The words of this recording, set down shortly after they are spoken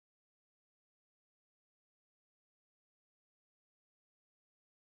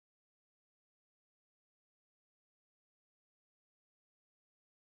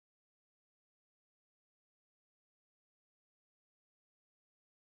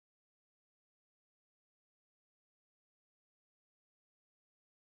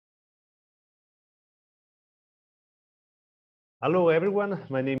Hello, everyone.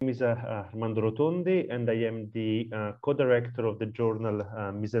 My name is Armando Rotondi, and I am the co-director of the journal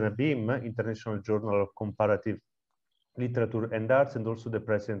Mise and Abyme, International Journal of Comparative Literature and Arts, and also the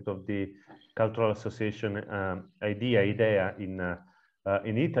president of the Cultural Association IDEA in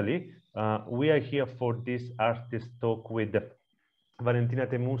Italy. We are here for this artist talk with Valentina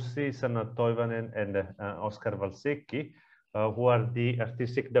Temussi, Sanna Toivanen, and Oscar Valsecchi, who are the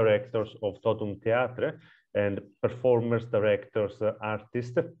artistic directors of ToTum TeaTre and performers, directors,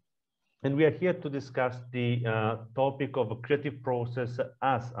 artists. And we are here to discuss the topic of a creative process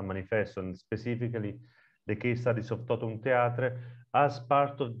as a manifesto, and specifically the case studies of ToTum TeaTre as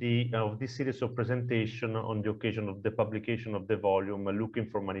part of this series of presentation on the occasion of the publication of the volume Looking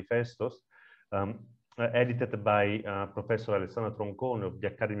for Manifestos, edited by Professor Alessandra Troncone of the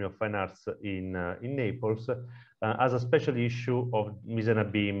Academy of Fine Arts in Naples, as a special issue of Mise and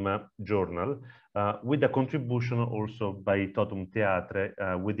Abyme journal, with a contribution also by ToTum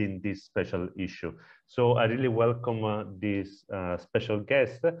TeaTre within this special issue. So I really welcome this special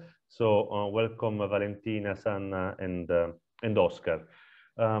guest. So welcome Valentina, Sanna, and Oscar.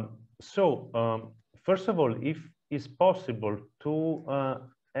 First of all, if it's possible to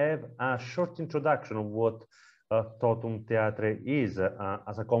have a short introduction of what ToTum TeaTre is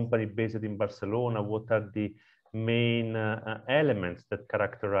as a company based in Barcelona. What are the main elements that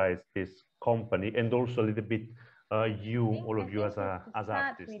characterize this company, and also a little bit all of you as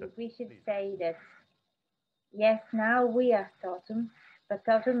artists. We should say that yes, now we are ToTum, but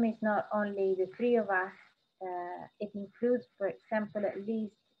ToTum is not only the three of us. It includes, for example, at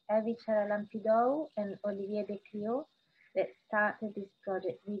least Evi Charalampido and Olivier Declio that started this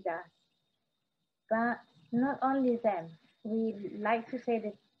project with us. But not only them, we like to say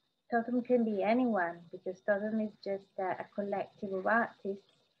that ToTum can be anyone, because ToTum is just a collective of artists,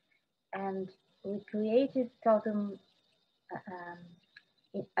 and we created ToTum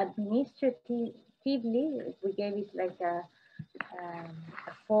administratively. We gave it like a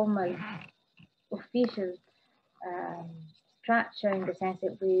formal, official structure, in the sense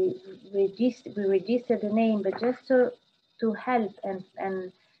that we registered the name, but just to help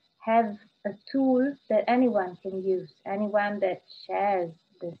and have a tool that anyone can use, anyone that shares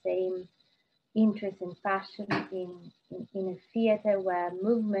the same interest and passion in a theater where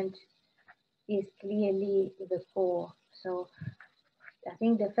movement is clearly the core. So I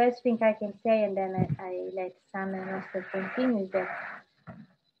think the first thing I can say, and then I let Sanna and Oscar continue, is that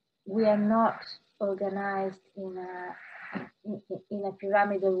we are not organized in a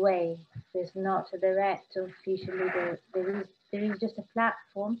pyramidal way. There's not a director officially. There is just a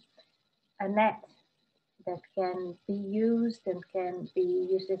platform, a net that can be used, and can be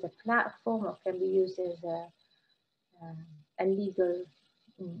used as a platform, or can be used as a legal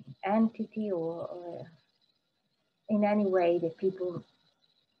entity, or in any way that people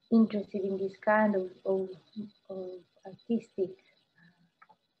interested in this kind of artistic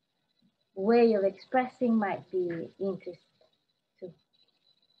way of expressing might be interested too.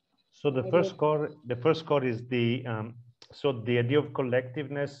 So the first core is the the idea of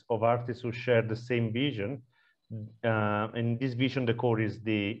collectiveness of artists who share the same vision, and this vision, the core is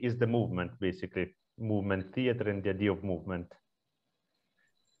the movement, basically movement theater, and the idea of movement.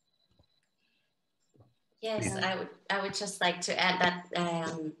 Yes, I would just like to add that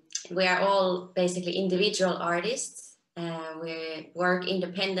we are all basically individual artists. We work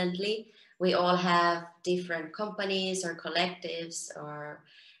independently. We all have different companies or collectives, or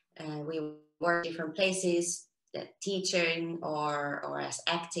we work different places, teaching or as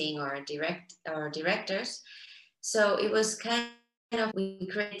acting or directors. So it was kind of, we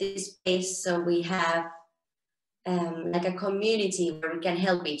created this space so we have like a community where we can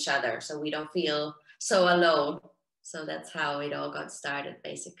help each other, so we don't feel so alone. So that's how it all got started,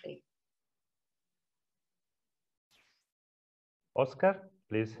 basically. Oscar,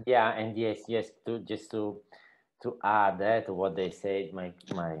 please. Yeah, and yes, to add to what they said,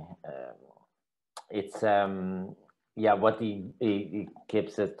 it's what it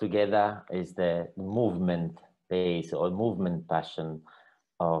keeps us together is the movement base or movement passion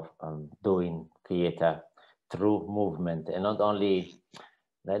of doing theater through movement, and not only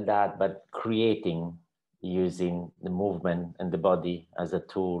like that, but creating using the movement and the body as a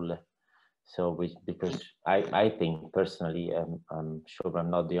tool. So because I think personally, I'm sure I'm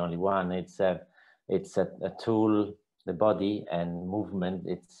not the only one, it's a tool, the body and movement,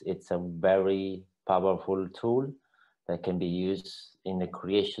 it's a very powerful tool that can be used in the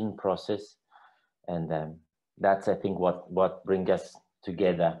creation process. And that's, I think, what brings us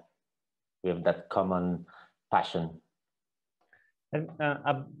together. We have that common passion. And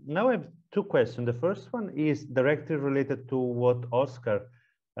now I have two questions. The first one is directly related to what Oscar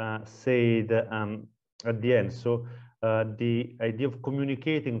said at the end. So the idea of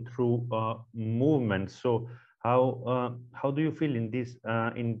communicating through movement. So how do you feel in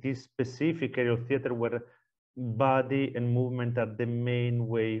this specific area of theater where body and movement are the main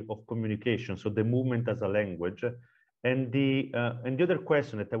way of communication? So the movement as a language. And the other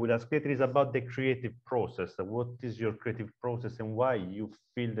question that I will ask later is about the creative process. What is your creative process and why you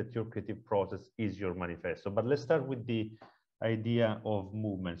feel that your creative process is your manifesto? But let's start with the idea of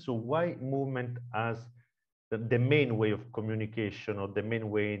movement. So why movement as the main way of communication or the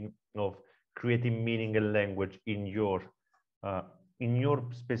main way of creating meaning and language in your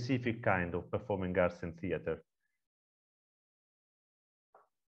specific kind of performing arts and theater?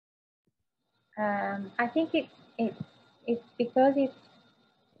 I think it's because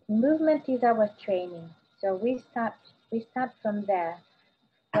movement is our training. So we start from there,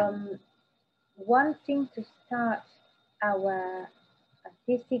 from wanting to start our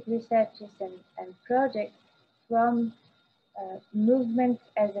artistic researches and projects from movement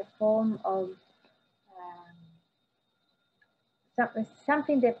as a form of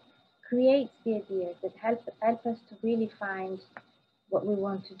something that creates the ideas, that help us to really find what we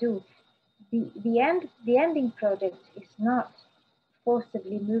want to do. The ending project is not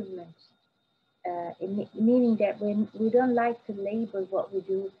forcibly movement, meaning that we don't like to label what we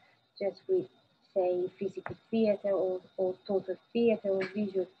do just with, say, physical theater or total theater or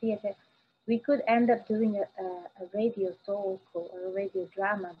visual theater. We could end up doing a radio talk or a radio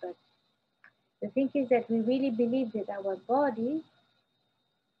drama, but the thing is that we really believe that our body,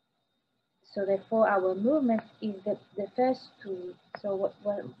 so therefore our movement, is the first tool. So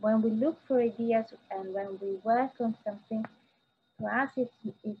when we look for ideas and when we work on something, for us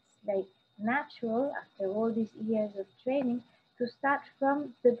it's like natural, after all these years of training, to start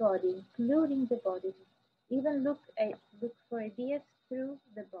from the body, including the body, even look for ideas through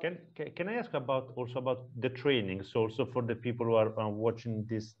the body. Can I ask also about the training? So also for the people who are watching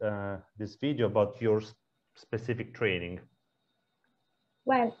this video, about your specific training.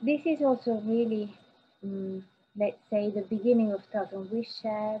 Well, this is also really, let's say, the beginning of ToTum. We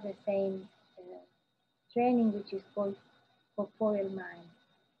share the same training, which is called corporeal mind.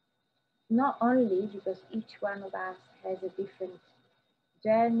 Not only because each one of us has a different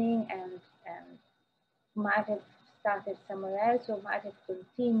journey and might have started somewhere else or might have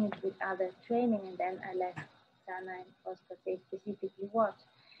continued with other training, and then I let Sanna and Oscar say specifically what.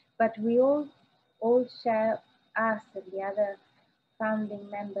 But we all share, us and the other founding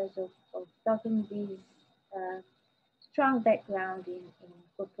members of ToTum, this strong background in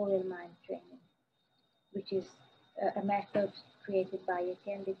corporeal mind training, which is a method created by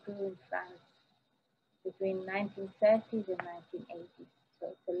Etienne de Creux in France between 1930s and 1980s. So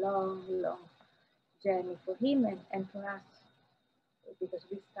it's a long, long journey for him and for us, because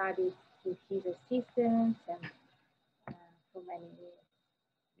we studied with his assistants and for many years.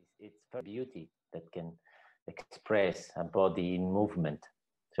 It's for beauty that can express a body in movement.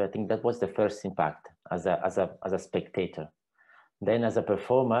 So I think that was the first impact as a spectator. Then as a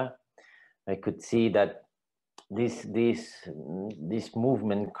performer, I could see that this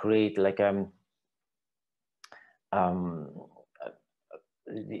movement create like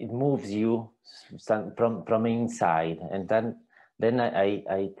it moves you from inside, and then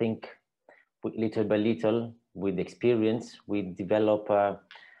I think little by little with experience we develop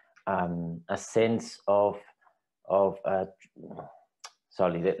a sense of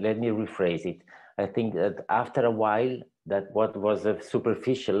sorry, let me rephrase it. I think that after a while, that what was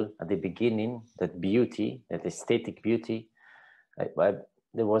superficial at the beginning, that beauty, that aesthetic beauty,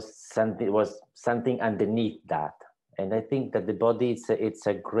 there was something underneath that. And I think that the body, it's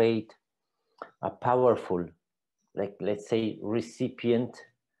a great, a powerful, like, let's say, recipient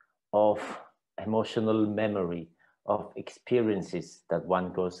of emotional memory, of experiences that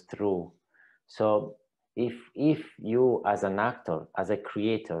one goes through. So if you as an actor, as a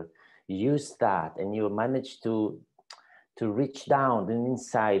creator, use that and you manage to reach down the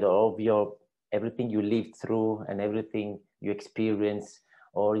inside of your everything you lived through and everything you experience,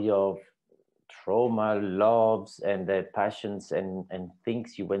 or your trauma, loves, and the passions and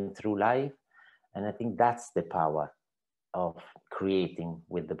things you went through life. And I think that's the power of creating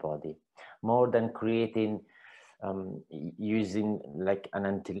with the body, more than creating using like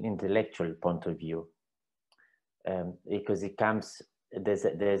an intellectual point of view, because it comes, there's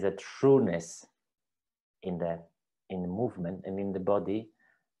a trueness in the movement and in the body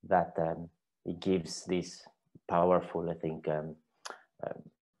that it gives this powerful, I think,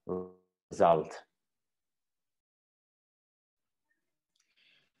 result.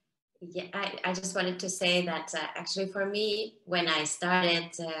 Yeah, I just wanted to say that actually for me, when I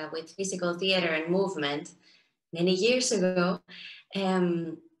started with physical theater and movement many years ago,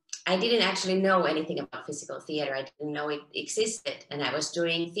 I didn't actually know anything about physical theater. I didn't know it existed. And I was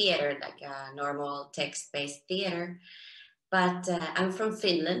doing theater, like normal text-based theater. But I'm from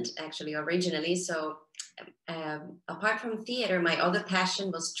Finland, actually, originally. So apart from theater, my other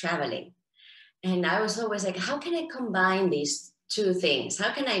passion was traveling. And I was always like, how can I combine these two things?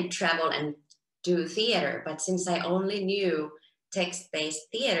 How can I travel and do theater? But since I only knew text-based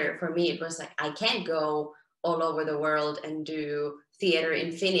theater, for me, it was like, I can't go all over the world and do theater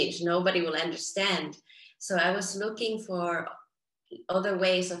in Finnish. Nobody will understand. So I was looking for other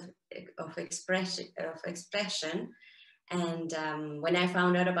ways of expression. And when I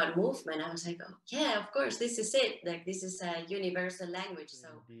found out about movement, I was like, oh, yeah, of course, this is it. Like, this is a universal language. So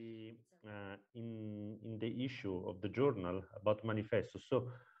in the issue of the journal about Manifesto, so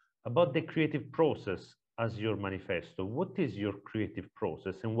about the creative process as your manifesto, what is your creative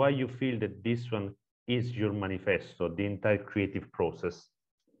process and why you feel that this one is your manifesto, the entire creative process?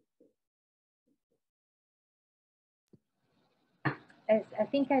 As I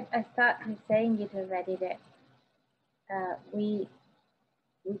think I started saying it already, that we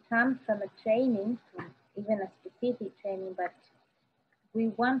come from a training, from even a specific training, but we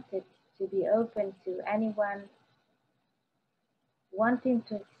wanted to be open to anyone wanting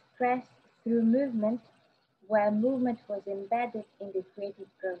to express through movement, where movement was embedded in the creative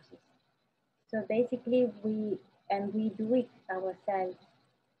process. So basically we do it ourselves.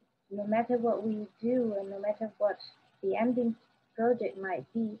 No matter what we do and no matter what the ending project might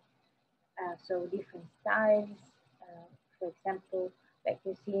be, so different styles, for example, like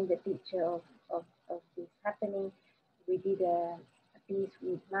you see in the picture of this happening, we did a piece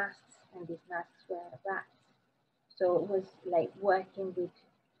with masks, and these masks were rats. So it was like working with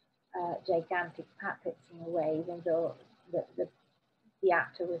gigantic puppets in a way, even though the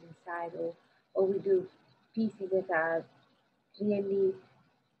actor was inside, or we do pieces that are clearly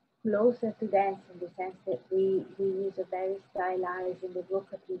closer to dance in the sense that we use a very stylized and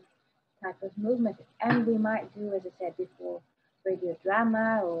evocative type of movement. And we might do, as I said before, radio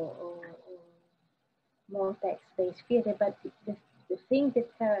drama or more text-based theater, but the thing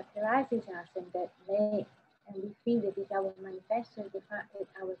that characterizes us and that and we feel that is our manifesto is the fact that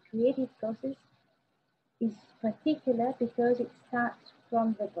our creative process is particular because it starts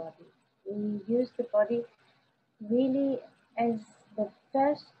from the body. We use the body really as the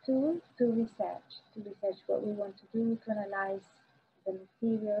first tool to research what we want to do, to analyze the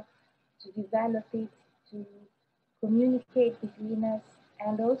material, to develop it, to communicate between us,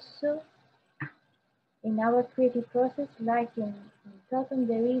 and also in our creative process, like in ToTum,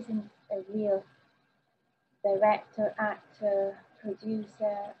 there isn't a real director, actor,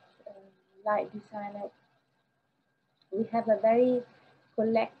 producer, light designer. We have a very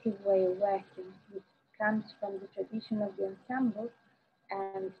collective way of working, which comes from the tradition of the ensemble,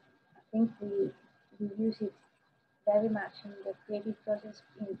 and I think we use it very much in the creative process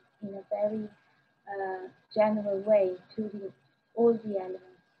in a very general way, including all the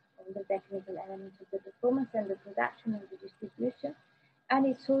elements, all the technical elements of the performance and the production and the distribution. And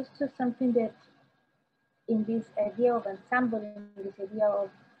it's also something that in this idea of ensemble, in this idea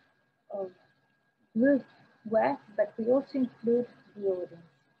of group work, but we also include the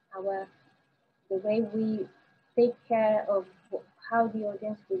audience, the way we take care of how the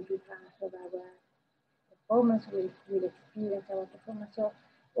audience will be part of our performance, will experience our performance. So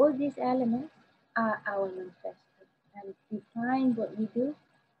all these elements are our manifesto and define what we do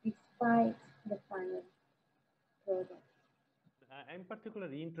despite the final product. I'm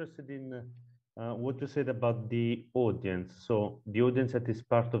particularly interested in what you said about the audience. So the audience that is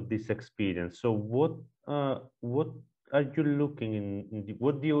part of this experience. So what are you looking in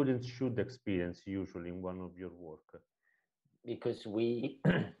what the audience should experience usually in one of your work? Because we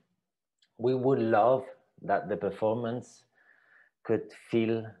would love that the performance could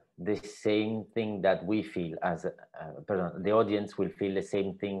feel the same thing that we feel as the audience will feel the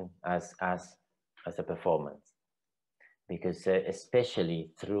same thing as us as a performance, because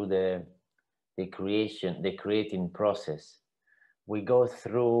especially through the creating process, we go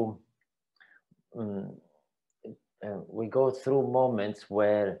through moments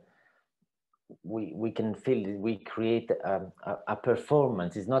where we can feel that we create a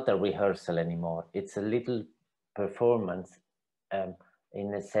performance. It's not a rehearsal anymore. It's a little performance, in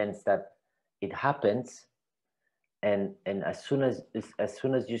the sense that it happens, and as soon as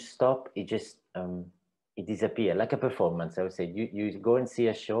you stop, it just it disappears, like a performance. I would say you go and see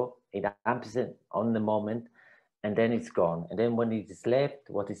a show, it happens on the moment, and then it's gone. And then when it is left,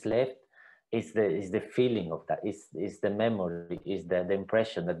 what is left is the feeling of that, is the memory, is the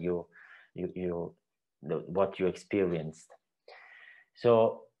impression that what you experienced.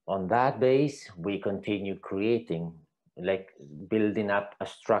 So on that base, we continue creating, like building up a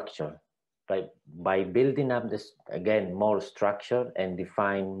structure. By building up this, again, more structure and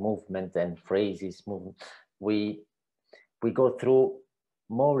define movement and phrases, we go through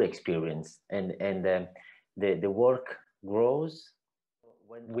more experience, and the work grows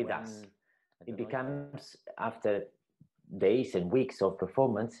with us. It becomes, after days and weeks of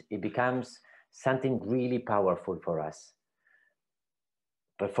performance, it becomes something really powerful for us,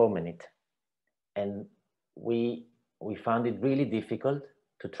 performing it. And we found it really difficult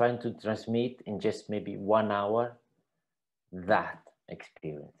to try to transmit in just maybe 1 hour that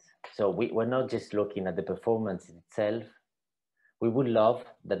experience. So we're not just looking at the performance itself. We would love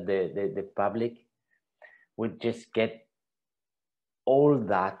that the public would just get all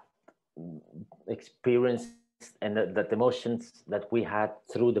that experience and that emotions that we had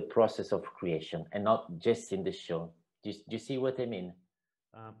through the process of creation, and not just in the show. Do you see what I mean?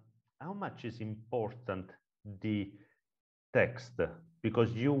 How much is important the text?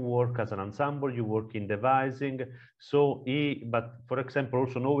 Because you work as an ensemble, you work in devising. So, but for example,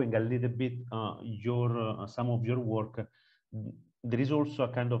 also knowing a little bit some of your work, there is also a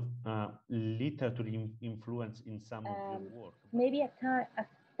kind of literary influence in some of your work. Maybe at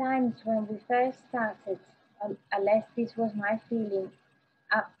times when we first started, unless this was my feeling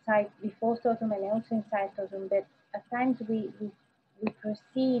outside, before ToTum and also inside ToTum, that at times we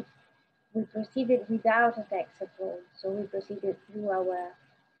proceeded without a text at all. So we proceeded through our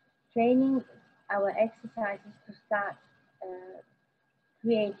training, our exercises to start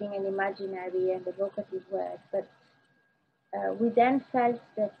creating an imaginary and evocative word. But we then felt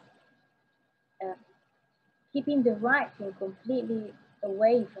that keeping the writing completely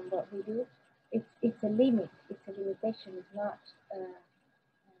away from what we do, it's a limit, it's a limitation, it's not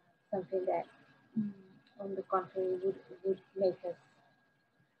something that, on the contrary, would make us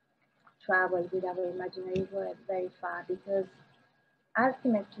travel with our imaginary word very far, because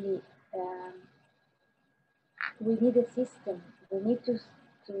ultimately we need a system. We need to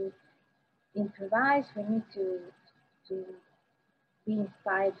improvise, we need to be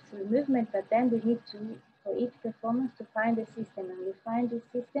inspired through movement, but then we need to, for each performance, to find a system, and we find this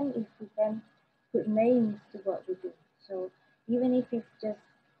system if we can put names to what we do. So even if it's just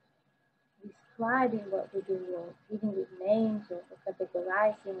describing what we do, or giving it names, or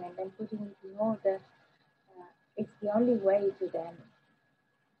categorizing and then putting it in order, it's the only way to then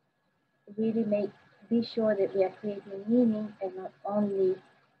really be sure that we are creating meaning and not only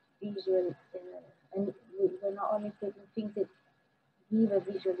visual, and we're not only creating things that give a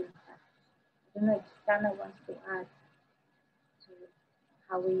visual impact. I don't know if Sanna wants to add to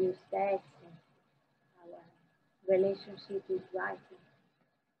how we use text and our relationship with writing.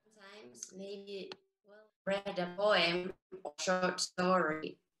 Sometimes maybe read a poem or short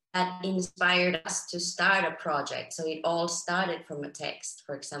story that inspired us to start a project. So it all started from a text,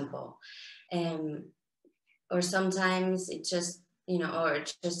 for example. Or sometimes it just, or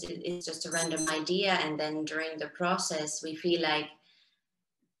it's just a random idea, and then during the process we feel like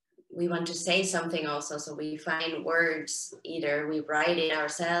we want to say something also, so we find words, either we write it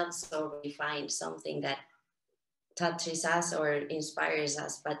ourselves or we find something that touches us or inspires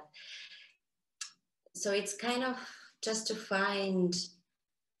us. But so it's kind of just to find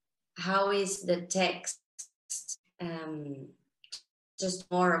how is the text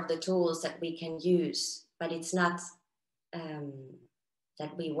just more of the tools that we can use, but it's not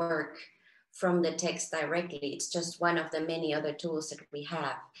that we work from the text directly. It's just one of the many other tools that we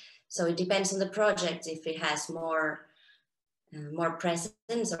have. So it depends on the project if it has more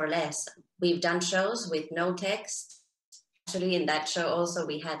presence or less. We've done shows with no text. Actually, in that show also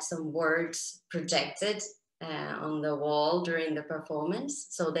we had some words projected on the wall during the performance.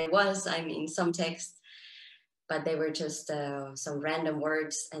 So there was, some text, but they were just some random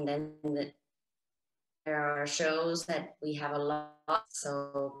words. And then there are shows that we have a lot.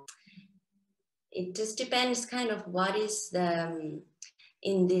 So it just depends kind of what is the,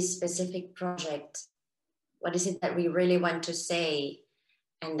 in this specific project, what is it that we really want to say?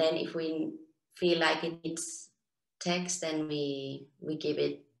 And then if we feel like it needs text, then we give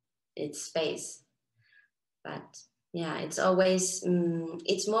it its space. But yeah, it's always,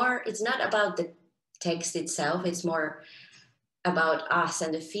 it's not about the text itself, it's more about us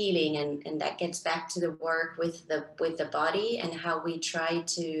and the feeling, and that gets back to the work with the body and how we try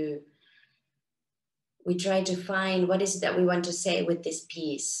to find what is it that we want to say with this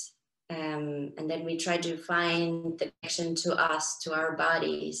piece. And then we try to find the connection to us, to our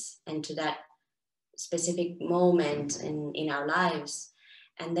bodies, and to that specific moment in our lives.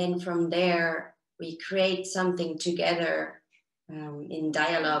 And then from there, we create something together in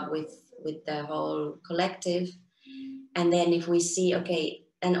dialogue with the whole collective. And then if we see, okay,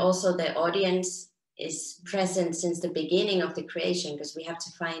 and also the audience is present since the beginning of the creation, because we have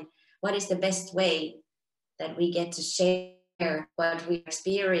to find what is the best way that we get to share what we're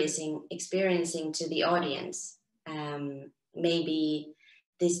experiencing to the audience. Maybe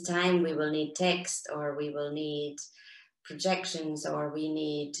this time we will need text, or we will need projections, or we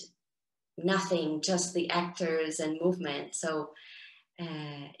need nothing, just the actors and movement. So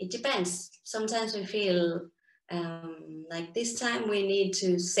it depends. Sometimes we feel like this time we need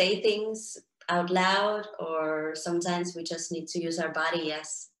to say things out loud, or sometimes we just need to use our body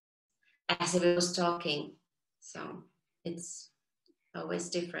as if it was talking. So it's always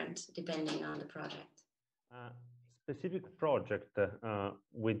different depending on the project. Specific project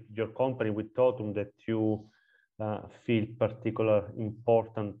with your company, with ToTum, that you feel particularly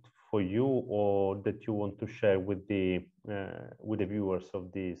important for you, or that you want to share with the viewers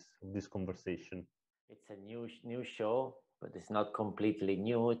of this conversation? It's a new show, but it's not completely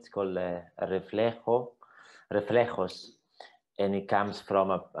new. It's called Reflejos, and it comes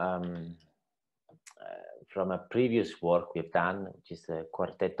from a previous work we've done, which is a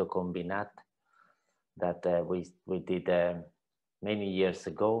Quartetto Combinat that we did many years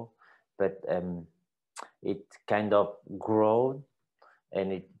ago, but it kind of grew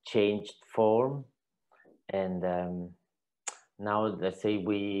and it changed form, and now let's say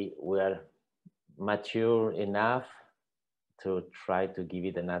we are mature enough to try to give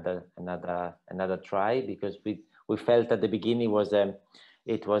it another try, because we felt at the beginning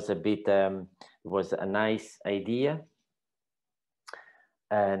it was a nice idea,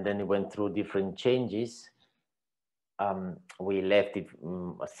 and then it went through different changes. We left it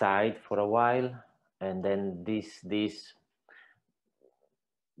aside for a while, and then this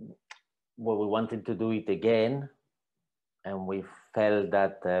well, we wanted to do it again, and we felt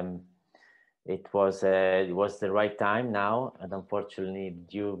that it was the right time now, and unfortunately,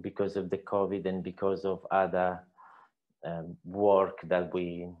 because of the COVID and because of other work that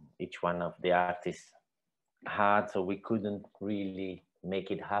each one of the artists had, so we couldn't really make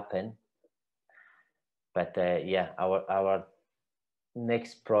it happen. But yeah, our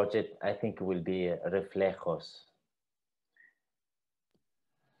next project, I think, will be Reflejos.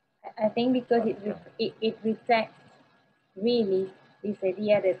 I think because it reflects really this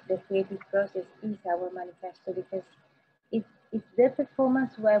idea that the creative process is our manifesto, because it's the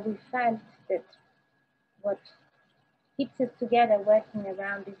performance where we felt that what keeps us together working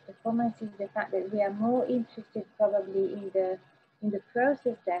around this performance is the fact that we are more interested probably in the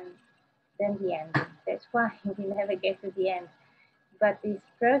process than the end. That's why we never get to the end. But this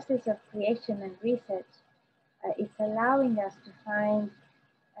process of creation and research is allowing us to find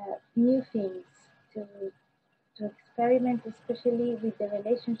new things, to experiment, especially with the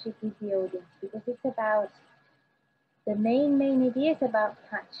relationship with the audience, because it's about the main idea is about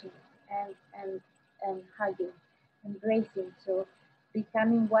touching and hugging, embracing, so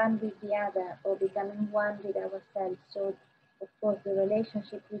becoming one with the other, or becoming one with ourselves. So of course the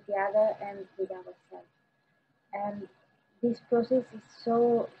relationship with the other and with ourselves. And this process is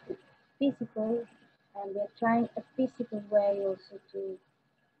so physical, and we're trying a physical way also to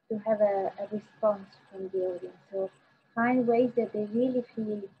have a response from the audience. So find ways that they really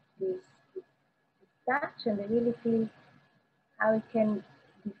feel this touch, and they really feel how it can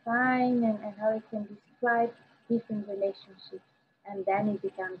define and how it can describe different relationships. And then it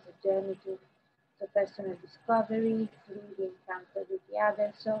becomes a journey to personal discovery through the encounter with the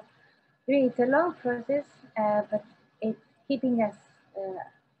other. So really it's a long process, but it's keeping us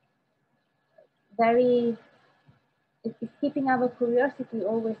it's keeping our curiosity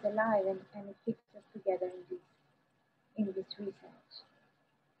always alive, and it keeps us together in this research.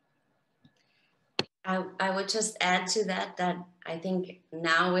 I would just add to that I think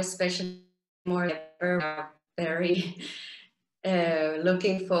now, especially more than ever, we are very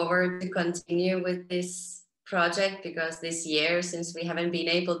looking forward to continue with this project, because this year, since we haven't been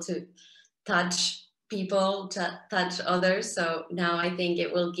able to touch people, touch others, so now I think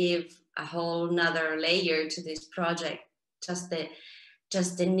it will give a whole nother layer to this project, just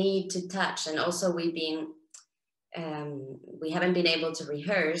the need to touch. And also we haven't been able to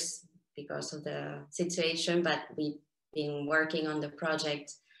rehearse because of the situation, but we've been working on the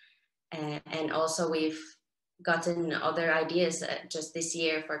project, and also we've gotten other ideas just this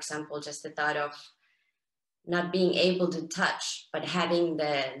year. For example, just the thought of not being able to touch, but having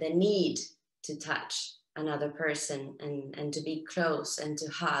the need to touch another person and to be close and to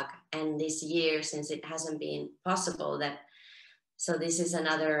hug. And this year, since it hasn't been possible, so this is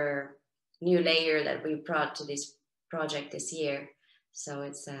another new layer that we brought to this project this year. So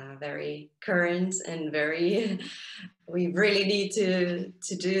it's very current and very, we really need to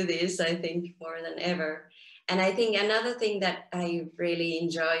do this, I think, more than ever. And I think another thing that I really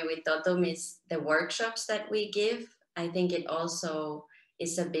enjoy with ToTum is the workshops that we give. I think it also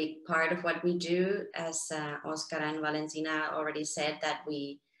is a big part of what we do. As Oscar and Valentina already said, that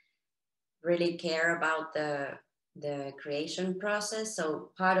we really care about the creation process.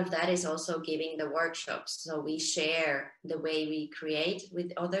 So part of that is also giving the workshops. So we share the way we create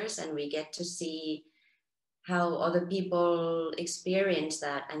with others, and we get to see how other people experience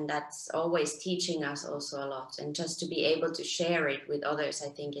that. And that's always teaching us also a lot. And just to be able to share it with others, I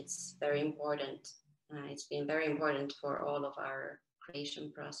think it's very important. It's been very important for all of our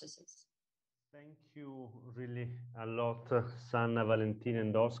creation processes. Thank you really a lot, Sanna, Valentina,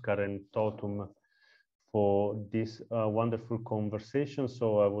 and Oscar, and ToTum for this wonderful conversation.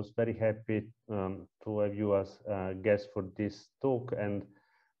 So I was very happy to have you as guests for this talk, and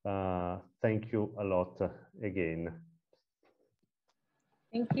thank you a lot again.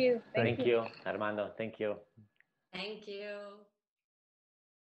 Thank you. Thank you, Armando. Thank you. Thank you.